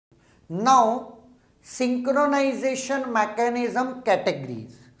Now synchronisation mechanism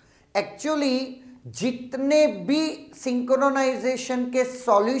categories, actually जितने भी synchronisation के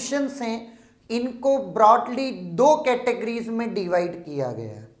सॉल्यूशंस हैं इनको ब्रॉडली दो कैटेगरीज में डिवाइड किया गया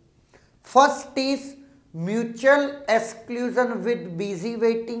है। First is mutual exclusion with busy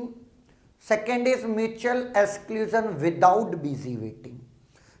waiting, second is mutual exclusion without busy waiting.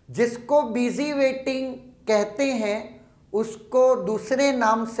 जिसको बिजी वेटिंग कहते हैं उसको दूसरे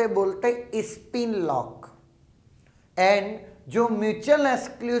नाम से बोलते हैं स्पिन लॉक, एंड जो mutual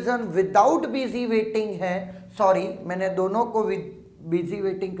exclusion without busy waiting है, सॉरी मैंने दोनों को बिजी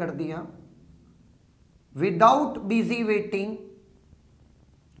वेटिंग कर दिया, without busy waiting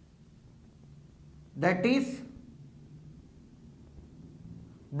that is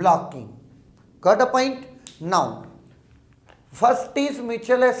blocking. Got a point? Now first is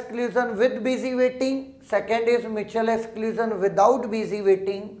mutual exclusion with busy waiting, second is mutual exclusion without busy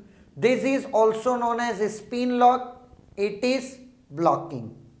waiting. This is also known as spin lock, it is blocking.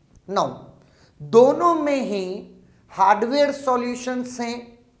 Now दोनों में ही hardware solutions हैं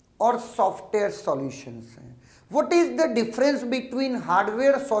और software solutions हैं। What is the difference between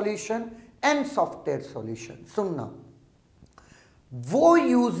hardware solution and software solution? सुनना, वो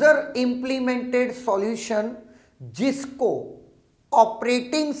user implemented solution जिसको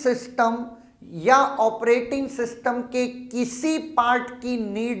operating system या operating system के किसी पार्ट की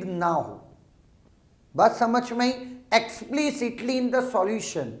नीड ना हो, बात समझ में? Explicitly in the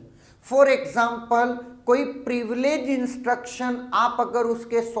solution. For example कोई प्रिविलेज इंस्ट्रक्शन आप अगर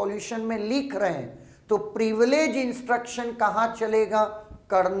उसके सॉल्यूशन में लिख रहे हैं तो प्रिविलेज इंस्ट्रक्शन कहां चलेगा?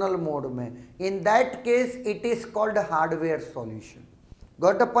 कर्नल मोड में। In that case it is called hardware solution.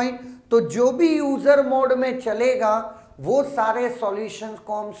 Got a point? तो जो भी यूजर मोड में चलेगा वो सारे सॉल्यूशंस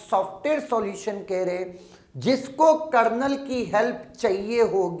को हम सॉफ्टवेयर सॉल्यूशन कह रहे। जिसको कर्नल की हेल्प चाहिए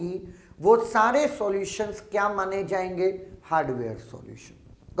होगी वो सारे सॉल्यूशंस क्या माने जाएंगे? Hardware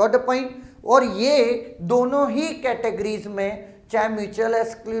solution. Got a point? और ये दोनों ही कैटेगरीज में, चाहे mutual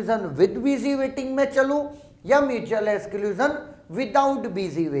exclusion with busy waiting में चलूं या mutual exclusion without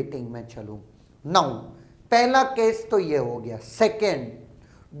busy waiting में चलूं। नाउ पहला केस तो ये हो गया। Second,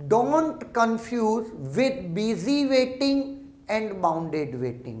 don't confuse with busy waiting and bounded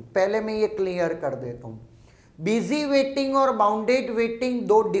waiting. पहले मैं ये क्लियर कर देता हूं, बिजी वेटिंग और बाउंडेड वेटिंग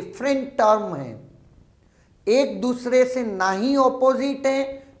दो डिफरेंट टर्म हैं, एक दूसरे से ना ही ऑपोजिट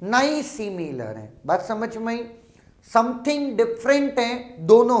है ना ही सिमिलर है। बात समझ में आई? समथिंग डिफरेंट है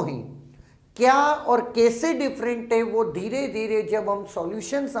दोनों ही। क्या और कैसे डिफरेंट है वो धीरे धीरे जब हम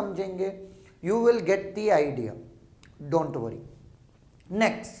सॉल्यूशन समझेंगे you will get the idea, don't worry.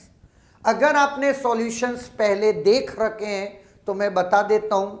 Next, अगर आपने सॉल्यूशंस पहले देख रखे हैं तो मैं बता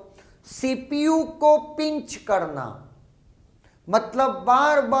देता हूं, सीपीयू को पिंच करना मतलब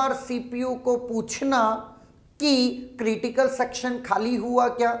बार बार सीपीयू को पूछना कि क्रिटिकल सेक्शन खाली हुआ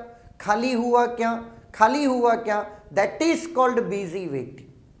क्या, खाली हुआ क्या, खाली हुआ क्या, that is called busy waiting.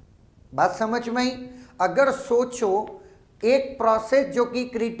 बात समझ में आई? अगर सोचो एक प्रोसेस जो कि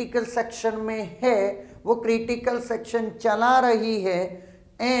क्रिटिकल सेक्शन में है वो क्रिटिकल सेक्शन चला रही है,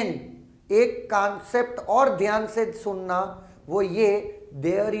 एंड एक कॉन्सेप्ट और ध्यान से सुनना, वो ये,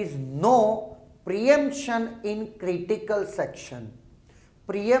 there is no preemption in critical section.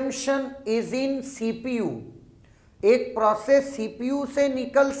 Preemption is in CPU. एक प्रोसेस सीपीयू से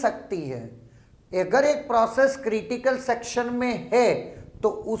निकल सकती है, अगर एक प्रोसेस क्रिटिकल सेक्शन में है तो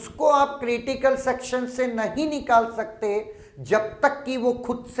उसको आप क्रिटिकल सेक्शन से नहीं निकाल सकते जब तक कि वो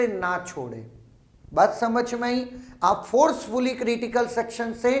खुद से ना छोड़े। बात समझ में आई? आप फोर्सफुली क्रिटिकल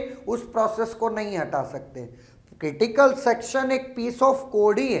सेक्शन से उस प्रोसेस को नहीं हटा सकते। क्रिटिकल सेक्शन एक पीस ऑफ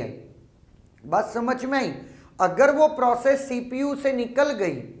कोड ही है। बात समझ में आई? अगर वो प्रोसेस सीपीयू से निकल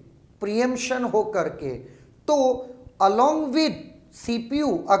गई प्रीएम्पशन हो करके, तो अलोंग विद सीपीयू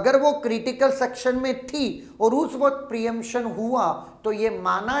अगर वो क्रिटिकल सेक्शन में थी और उस वक्त प्रीएम्पशन हुआ तो ये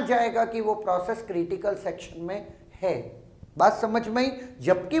माना जाएगा कि वो प्रोसेस क्रिटिकल सेक्शन में है। बात समझ में आई?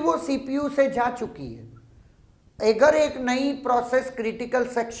 जबकि वो सीपीयू से जा चुकी है। अगर एक नई प्रोसेस क्रिटिकल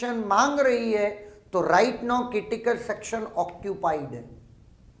सेक्शन मांग रही है तो right now critical section occupied है।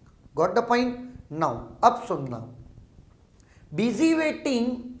 Got the point? नाउ अब सुनना, बिजी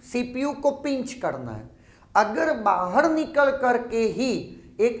वेटिंग सीपीयू को पिंच करना है। अगर बाहर निकल करके ही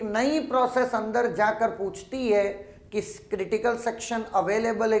एक नई प्रोसेस अंदर जाकर पूछती है कि क्रिटिकल सेक्शन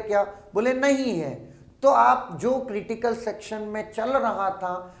अवेलेबल है क्या, बोले नहीं है, तो आप जो क्रिटिकल सेक्शन में चल रहा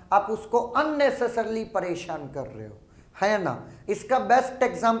था आप उसको अननेसेसरली परेशान कर रहे हो, है ना। इसका बेस्ट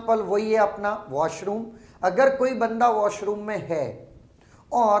एग्जांपल वही है अपना वॉशरूम। अगर कोई बंदा वॉशरूम में है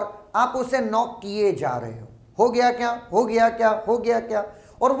और आप उसे नॉक किए जा रहे हो गया क्या, हो गया क्या, हो गया क्या,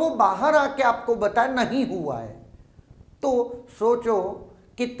 और वो बाहर आके आपको बताए नहीं हुआ है, तो सोचो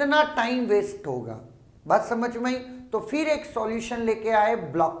कितना टाइम वेस्ट होगा। बात समझ में आई? तो फिर एक सॉल्यूशन लेके आए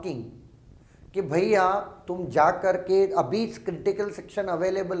ब्लॉकिंग, कि भैया तुम जा करके अभी क्रिटिकल सेक्शन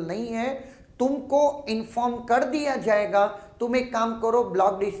अवेलेबल नहीं है, तुमको इन्फॉर्म कर दिया जाएगा, तुम एक काम करो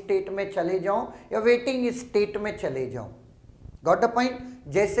ब्लॉक्ड स्टेट में चले जाओ या वेटिंग स्टेट में चले जाओ। Got the point?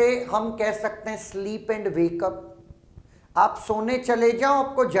 जैसे हम कह सकते हैं स्लीप एंड वेकअप, आप सोने चले जाओ,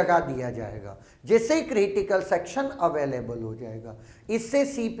 आपको जगा दिया जाएगा जैसे ही क्रिटिकल सेक्शन अवेलेबल हो जाएगा। इससे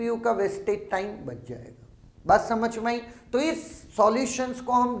सीपीयू का वेस्टेज टाइम बच जाएगा। बात समझ में आई? तो इस सॉल्यूशंस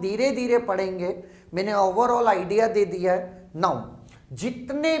को हम धीरे धीरे पढ़ेंगे, मैंने ओवरऑल आइडिया दे दिया है। नाउ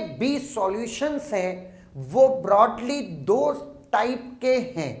जितने भी सॉल्यूशंस हैं वो ब्रॉडली 2 टाइप के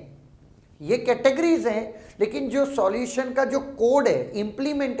हैं, ये कैटेगरीज हैं, लेकिन जो सॉल्यूशन का जो कोड है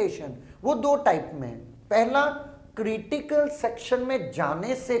इम्प्लीमेंटेशन वो 2 टाइप में है। पहला, क्रिटिकल सेक्शन में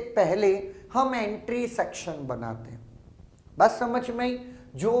जाने से पहले हम एंट्री सेक्शन बनाते हैं। बस समझ में आई?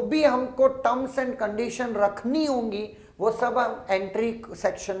 जो भी हमको टर्म्स एंड कंडीशन रखनी होंगी वो सब हम एंट्री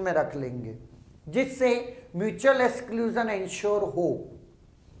सेक्शन में रख लेंगे, जिससे म्यूचुअल एक्सक्लूजन इंश्योर हो।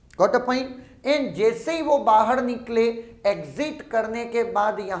 Got the point? एंड जैसे ही वो बाहर निकले, एग्जिट करने के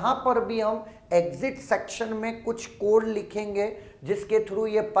बाद यहां पर भी हम एग्जिट सेक्शन में कुछ कोड लिखेंगे जिसके थ्रू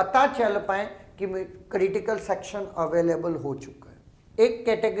ये पता चल पाए कि क्रिटिकल सेक्शन अवेलेबल हो चुका है। एक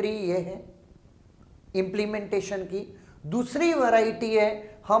कैटेगरी ये है इंप्लीमेंटेशन की। दूसरी वैरायटी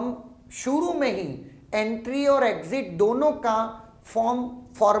है हम शुरू में ही एंट्री और एग्जिट दोनों का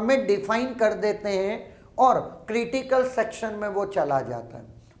फॉर्मेट डिफाइन कर देते हैं और क्रिटिकल सेक्शन में वो चला जाता है,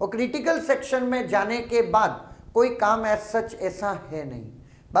 और क्रिटिकल सेक्शन में जाने के बाद कोई काम एज सच ऐसा है नहीं।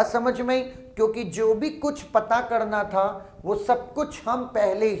 बात समझ में आई? क्योंकि जो भी कुछ पता करना था वो सब कुछ हम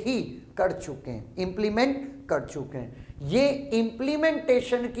पहले ही कर चुके हैं, इंप्लीमेंट कर चुके हैं। ये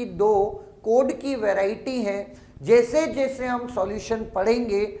इंप्लीमेंटेशन की 2 कोड की वैरायटी है। जैसे जैसे हम सॉल्यूशन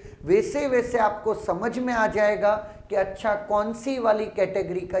पढ़ेंगे वैसे वैसे आपको समझ में आ जाएगा कि अच्छा कौन सी वाली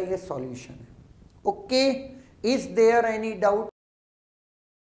कैटेगरी का ये सॉल्यूशन है। Okay, is there any doubt?